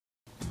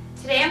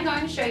Today I'm going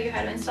to show you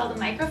how to install the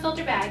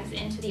microfilter bags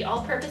into the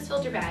all-purpose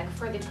filter bag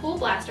for the Pool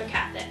Blaster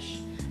Catfish.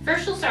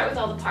 First you'll start with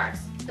all the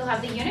parts. You'll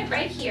have the unit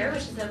right here,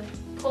 which is the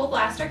Pool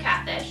Blaster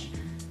Catfish.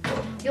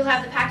 You'll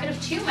have the packet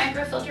of 2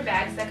 microfilter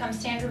bags that come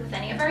standard with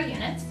any of our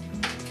units.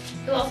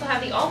 You'll also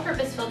have the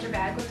all-purpose filter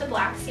bag with the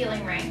black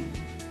sealing ring.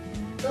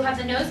 You'll have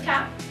the nose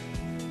cap,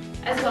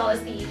 as well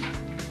as the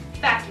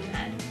vacuum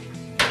head.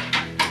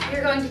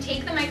 You're going to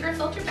take the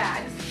microfilter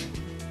bags,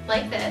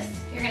 like this.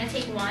 You're going to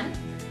take one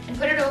and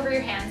put it over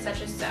your hand,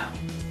 such as so.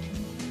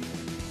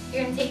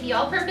 You're going to take the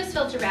all-purpose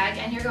filter bag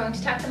and you're going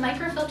to tuck the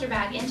microfilter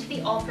bag into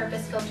the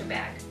all-purpose filter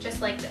bag, just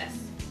like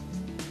this.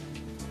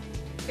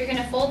 You're going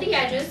to fold the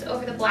edges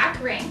over the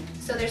black ring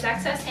so there's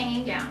excess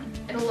hanging down.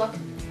 It'll look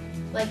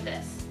like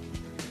this.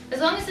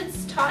 As long as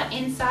it's taut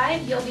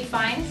inside, you'll be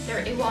fine.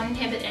 It won't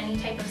inhibit any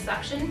type of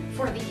suction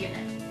for the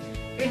unit.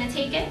 You're going to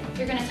take it,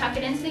 you're going to tuck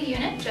it into the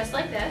unit, just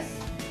like this.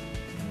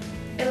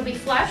 It'll be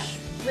flush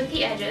with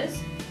the edges.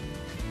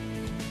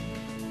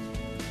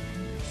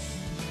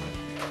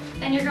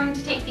 Then you're going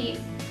to take the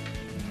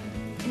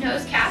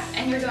nose cap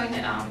and you're going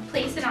to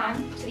place it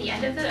on to the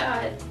end of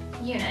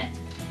the unit,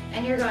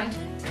 and you're going to,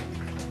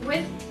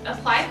 with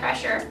apply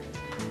pressure,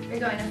 you're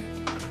going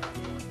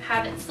to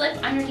have it slip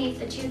underneath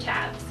the 2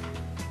 tabs.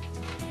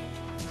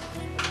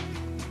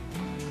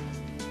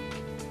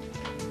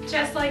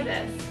 Just like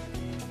this.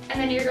 And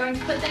then you're going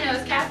to put the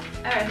nose cap,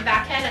 or the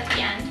back head at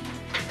the end,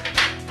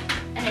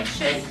 and it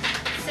should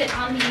sit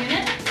on the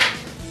unit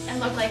and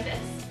look like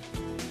this.